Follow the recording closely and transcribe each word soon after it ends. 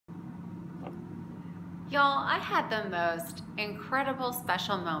Y'all, I had the most incredible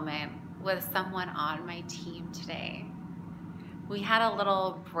special moment with someone on my team today. We had a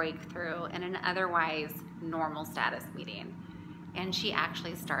little breakthrough in an otherwise normal status meeting, and she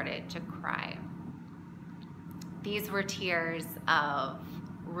actually started to cry. These were tears of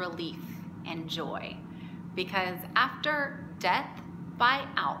relief and joy, because after death by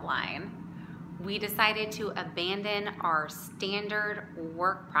outline, we decided to abandon our standard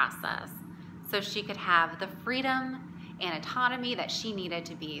work process so she could have the freedom and autonomy that she needed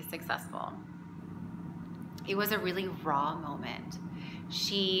to be successful. It was a really raw moment.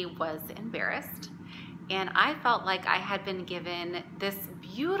 She was embarrassed, and I felt like I had been given this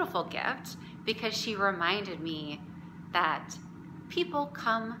beautiful gift because she reminded me that people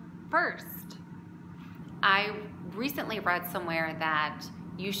come first. I recently read somewhere that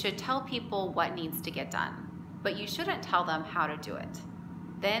you should tell people what needs to get done, but you shouldn't tell them how to do it.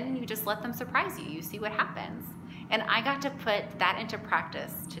 Then you just let them surprise you. You see what happens. And I got to put that into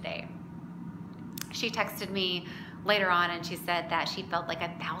practice today. She texted me later on and she said that she felt like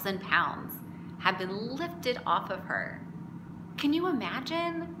 1,000 pounds had been lifted off of her. Can you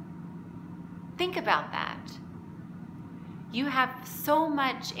imagine? Think about that. You have so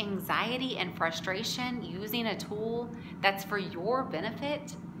much anxiety and frustration using a tool that's for your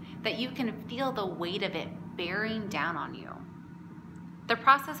benefit that you can feel the weight of it bearing down on you. The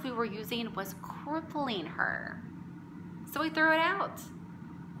process we were using was crippling her, so we threw it out.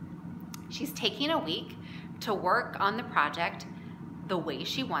 She's taking a week to work on the project the way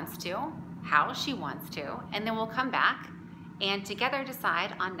she wants to, how she wants to, and then we'll come back and together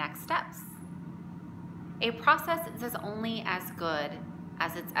decide on next steps. A process is only as good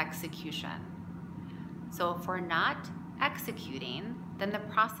as its execution. So if we're not executing, then the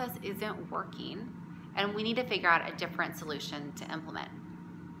process isn't working, and we need to figure out a different solution to implement.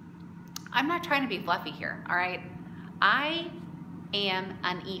 I'm not trying to be fluffy here, all right? I am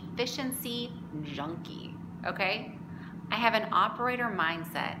an efficiency junkie, okay? I have an operator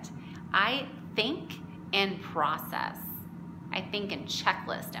mindset. I think and process. I think in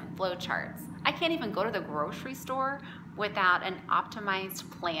checklists and flowcharts. I can't even go to the grocery store without an optimized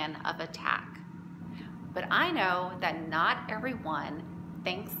plan of attack. But I know that not everyone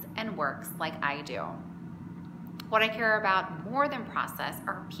thinks and works like I do. What I care about more than process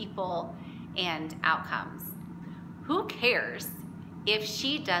are people and outcomes. Who cares if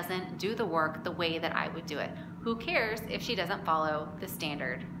she doesn't do the work the way that I would do it? Who cares if she doesn't follow the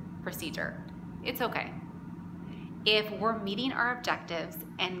standard procedure? It's okay. If we're meeting our objectives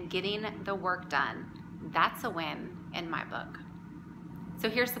and getting the work done, that's a win in my book. So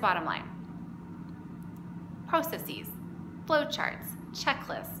here's the bottom line. Processes, flowcharts,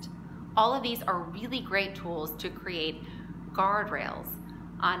 checklist, all of these are really great tools to create guardrails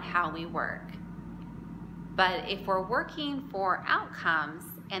on how we work. But if we're working for outcomes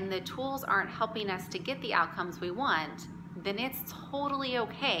and the tools aren't helping us to get the outcomes we want, then it's totally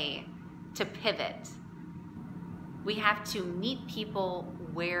okay to pivot. We have to meet people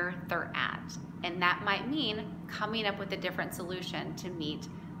where they're at, and that might mean coming up with a different solution to meet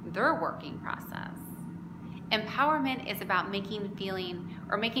their working process. Empowerment is about making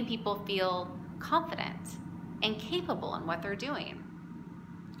people feel confident and capable in what they're doing.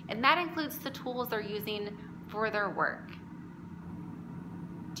 And that includes the tools they're using for their work.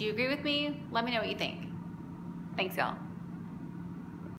 Do you agree with me? Let me know what you think. Thanks, y'all.